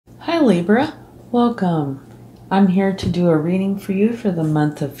Hi Libra, welcome. I'm here to do a reading for you for the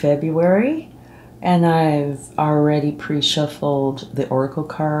month of February, and I've already pre-shuffled the oracle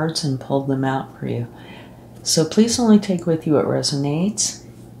cards and pulled them out for you. So please only take with you what resonates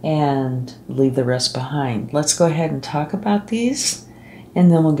and leave the rest behind. Let's go ahead and talk about these,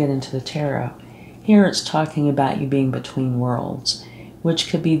 and then we'll get into the tarot. Here it's talking about you being between worlds, which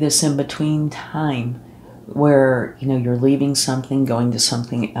could be this in-between time where, you're leaving something, going to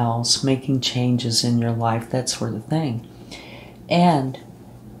something else, making changes in your life, that sort of thing. And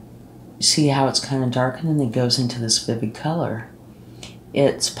see how it's kind of darkened and it goes into this vivid color.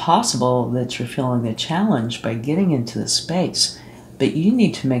 It's possible that you're feeling a challenge by getting into this space, but you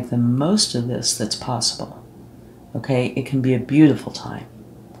need to make the most of this that's possible. Okay? It can be a beautiful time.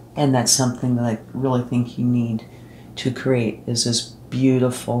 And that's something that I really think you need to create, is this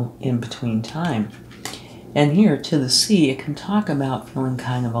beautiful in-between time. And here, to the sea, it can talk about feeling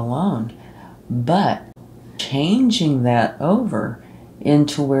kind of alone, but changing that over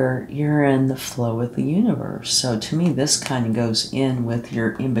into where you're in the flow with the universe. So to me, this kind of goes in with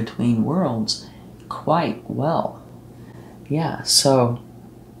your in-between worlds quite well. Yeah, so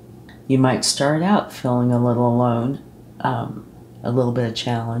you might start out feeling a little alone, a little bit of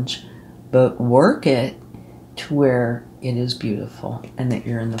challenge, but work it to where it is beautiful and that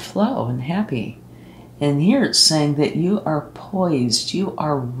you're in the flow and happy. And here it's saying that you are poised, you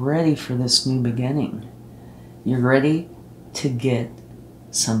are ready for this new beginning. You're ready to get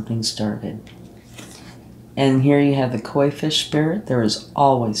something started. And here you have the koi fish spirit. There is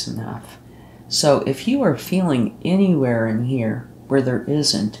always enough. So if you are feeling anywhere in here where there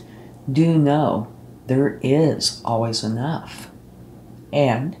isn't, do know there is always enough.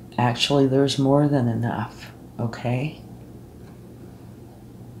 And actually there's more than enough, okay?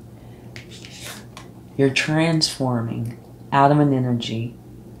 You're transforming out of an energy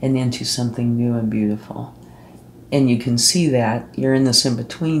and into something new and beautiful. And you can see that you're in this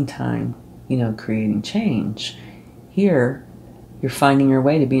in-between time, creating change. Here, you're finding your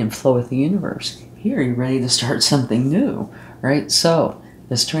way to be in flow with the universe. Here, you're ready to start something new, right? So,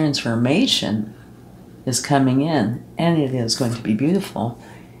 this transformation is coming in, and it is going to be beautiful.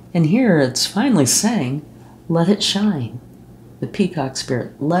 And here, it's finally saying, let it shine. The peacock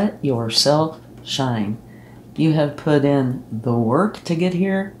spirit, let yourself shine. You have put in the work to get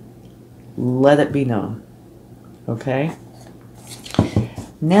here. Let it be known. Okay?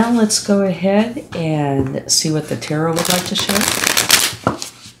 Now let's go ahead and see what the tarot would like to share.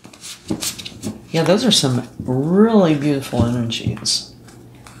 Yeah, those are some really beautiful energies.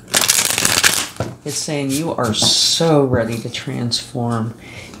 It's saying you are so ready to transform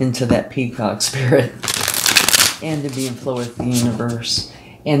into that peacock spirit and to be in flow with the universe.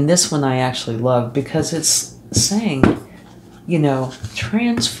 And this one I actually love because it's saying,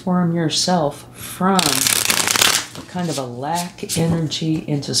 transform yourself from kind of a lack energy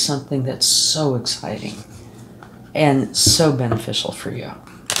into something that's so exciting and so beneficial for you.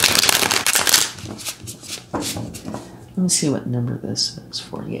 Let me see what number this is.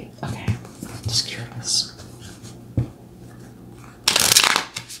 48. Okay, just curious.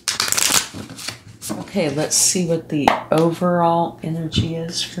 Okay, let's see what the overall energy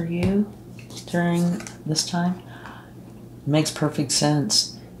is for you during this time. It makes perfect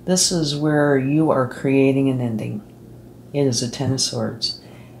sense. This is where you are creating an ending. It is a Ten of Swords.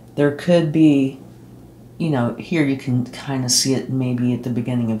 There could be, here you can kind of see it, maybe at the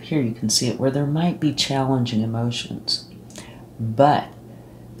beginning of here you can see it, where there might be challenging emotions. But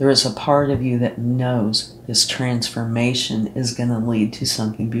there is a part of you that knows this transformation is going to lead to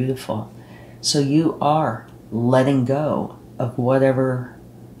something beautiful. So you are letting go of whatever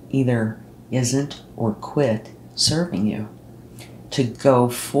either isn't or quit serving you to go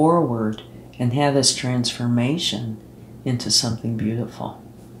forward and have this transformation into something beautiful.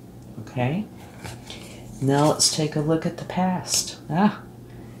 Okay? Now let's take a look at the past.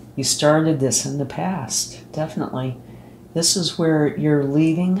 You started this in the past. Definitely. This is where you're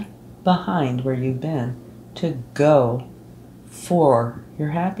leaving behind where you've been to go for your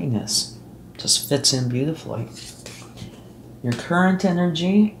happiness. Just fits in beautifully. Your current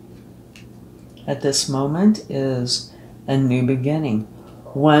energy at this moment is a new beginning.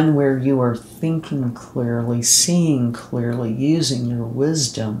 One where you are thinking clearly, seeing clearly, using your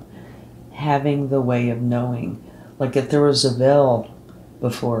wisdom, having the way of knowing. Like if there was a veil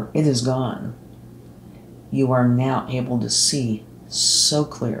before, it is gone. You are now able to see so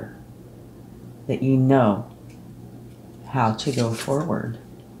clear that you know how to go forward.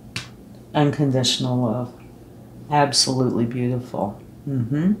 Unconditional love. Absolutely beautiful.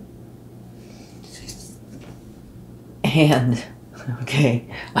 And Okay,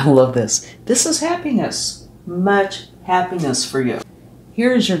 I love this. This is happiness. Much happiness for you.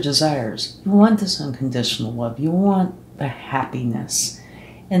 Here's your desires. You want this unconditional love. You want the happiness.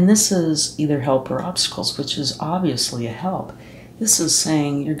 And this is either help or obstacles, which is obviously a help. This is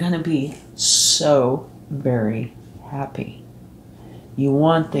saying you're going to be so very happy. You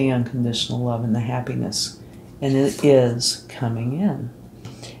want the unconditional love and the happiness. And it is coming in.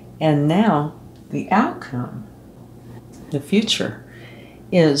 And now the outcome, the future,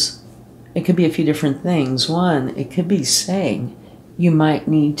 is, it could be a few different things. One, it could be saying you might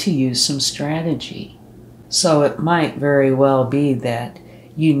need to use some strategy. So it might very well be that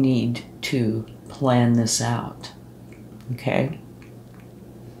you need to plan this out. Okay?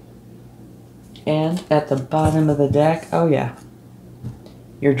 And at the bottom of the deck, oh yeah,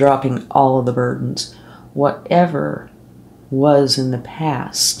 you're dropping all of the burdens. Whatever was in the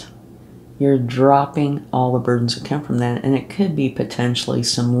past, you're dropping all the burdens that come from that. And it could be potentially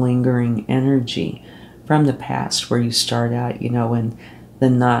some lingering energy from the past where you start out, you know, in the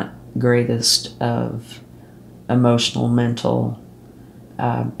not greatest of emotional, mental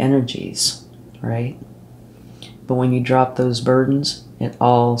energies, right? But when you drop those burdens, it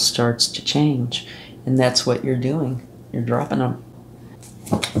all starts to change. And that's what you're doing. You're dropping them.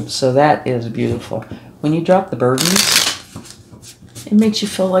 So that is beautiful. When you drop the burdens, it makes you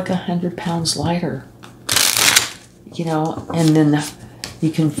feel like 100 pounds lighter. You know, and then you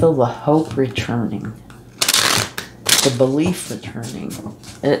can feel the hope returning, the belief returning.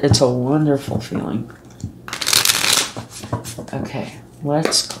 It's a wonderful feeling. Okay,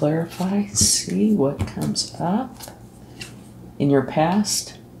 let's clarify, see what comes up in your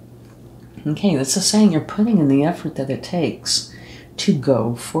past. Okay, this is saying you're putting in the effort that it takes to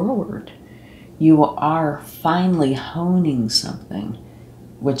go forward. You are finally honing something,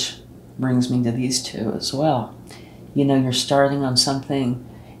 which brings me to these two as well. You know, you're starting on something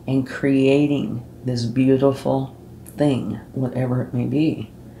and creating this beautiful thing, whatever it may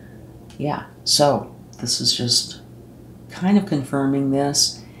be. Yeah, so this is just kind of confirming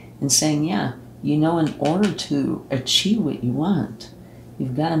this and saying, yeah, you know, in order to achieve what you want,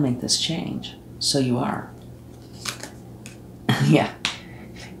 you've got to make this change. So you are. Yeah.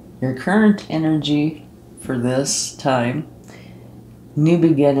 Your current energy for this time, new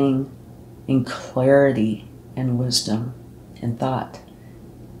beginning in clarity and wisdom and thought,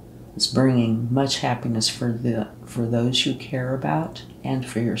 is bringing much happiness for those you care about and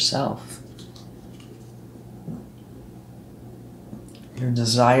for yourself. Your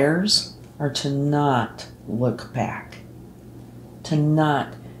desires are to not look back, to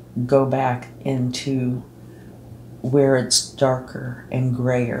not go back into where it's darker and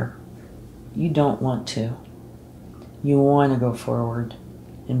grayer. You don't want to. You want to go forward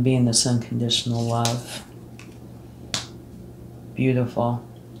and be in this unconditional love. Beautiful.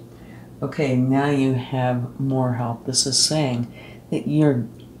 Okay, now you have more help. This is saying that you're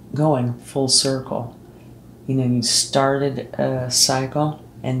going full circle. You know, you started a cycle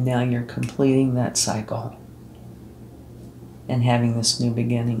and now you're completing that cycle and having this new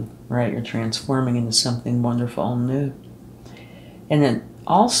beginning, right? You're transforming into something wonderful and new. And it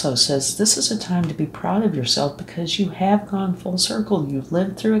also says this is a time to be proud of yourself because you have gone full circle. You've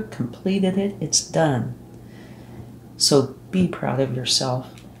lived through it, completed it, it's done. So be proud of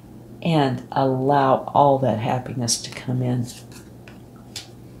yourself and allow all that happiness to come in.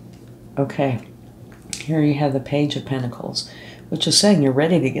 Okay, here you have the Page of Pentacles, which is saying you're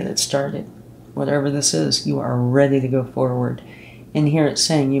ready to get it started. Whatever this is, you are ready to go forward. And here it's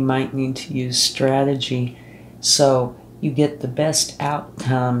saying you might need to use strategy so you get the best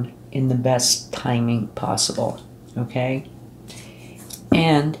outcome in the best timing possible. Okay?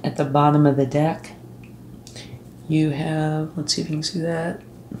 And at the bottom of the deck, you have, let's see if you can see that.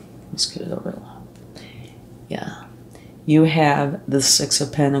 Let's get it over. Yeah. You have the Six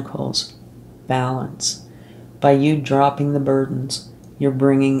of Pentacles, balance. By you dropping the burdens, you're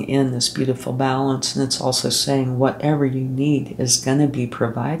bringing in this beautiful balance, and it's also saying whatever you need is going to be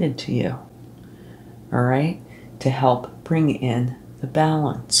provided to you. All right? To help bring in the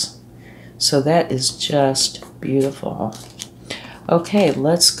balance. So that is just beautiful. Okay,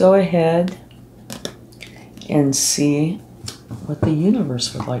 let's go ahead and see what the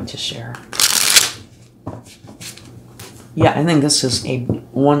universe would like to share. Yeah, I think this is a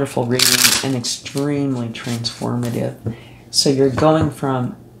wonderful reading and extremely transformative. So you're going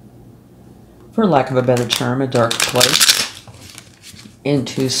from, for lack of a better term, a dark place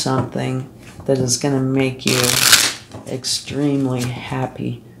into something that is going to make you extremely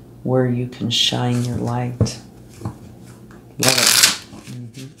happy, where you can shine your light. Love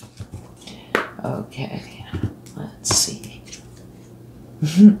it. Okay, let's see.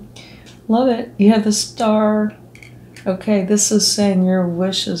 Love it. You have the star. Okay, this is saying your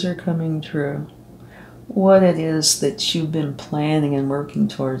wishes are coming true. What it is that you've been planning and working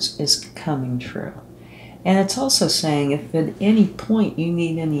towards is coming true. And it's also saying if at any point you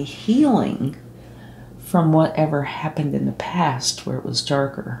need any healing from whatever happened in the past where it was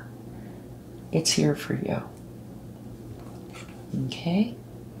darker, it's here for you. Okay?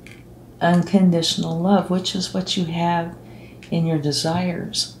 Unconditional love, which is what you have in your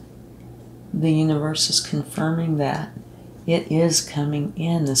desires. The universe is confirming that. It is coming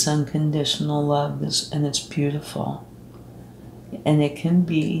in, this unconditional love, and it's beautiful. And it can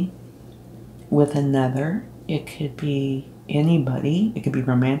be with another. It could be anybody. It could be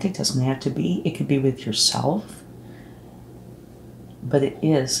romantic, doesn't have to be. It could be with yourself. But it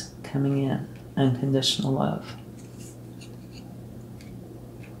is coming in, unconditional love.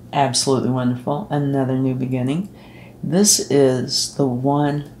 Absolutely wonderful. Another new beginning. This is the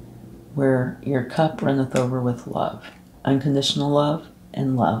one where your cup runneth over with love. Unconditional love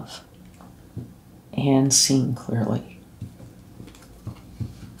and love. And seen clearly.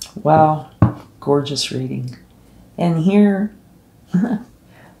 Wow. Gorgeous reading. And here, the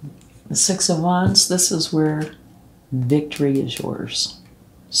Six of Wands, this is where victory is yours.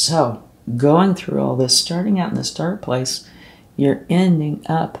 So, going through all this, starting out in this dark place, you're ending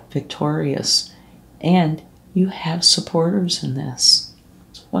up victorious. And you have supporters in this.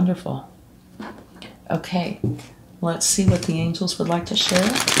 It's wonderful. Okay, let's see what the angels would like to share.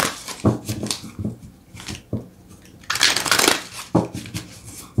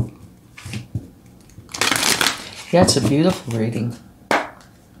 Yeah, it's a beautiful reading.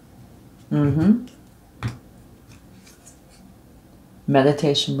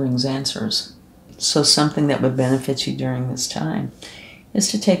 Meditation brings answers. So something that would benefit you during this time is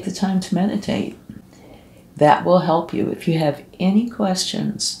to take the time to meditate. That will help you. If you have any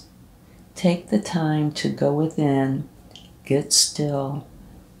questions, take the time to go within, get still,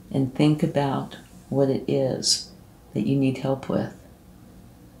 and think about what it is that you need help with.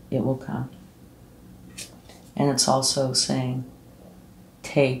 It will come. And it's also saying,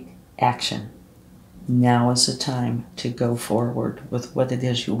 take action. Now is the time to go forward with what it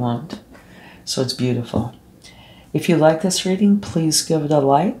is you want. So it's beautiful. If you like this reading, please give it a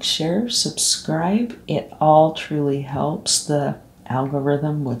like, share, subscribe. It all truly helps the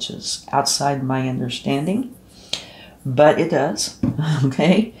algorithm, which is outside my understanding. But it does.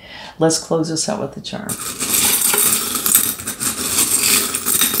 Okay? Let's close this out with the charm.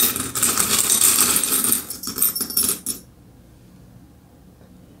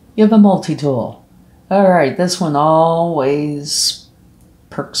 You have a multi-tool. All right, this one always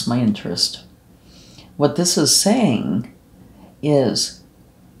perks my interest. What this is saying is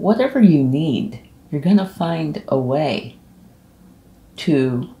whatever you need, you're going to find a way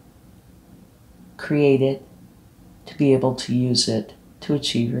to create it, to be able to use it, to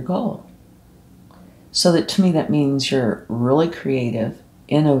achieve your goal. So that to me that means you're really creative,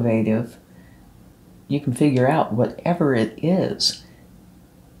 innovative. You can figure out whatever it is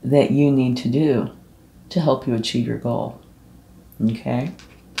that you need to do to help you achieve your goal. Okay?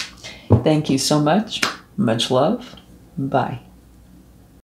 Thank you so much. Much love. Bye.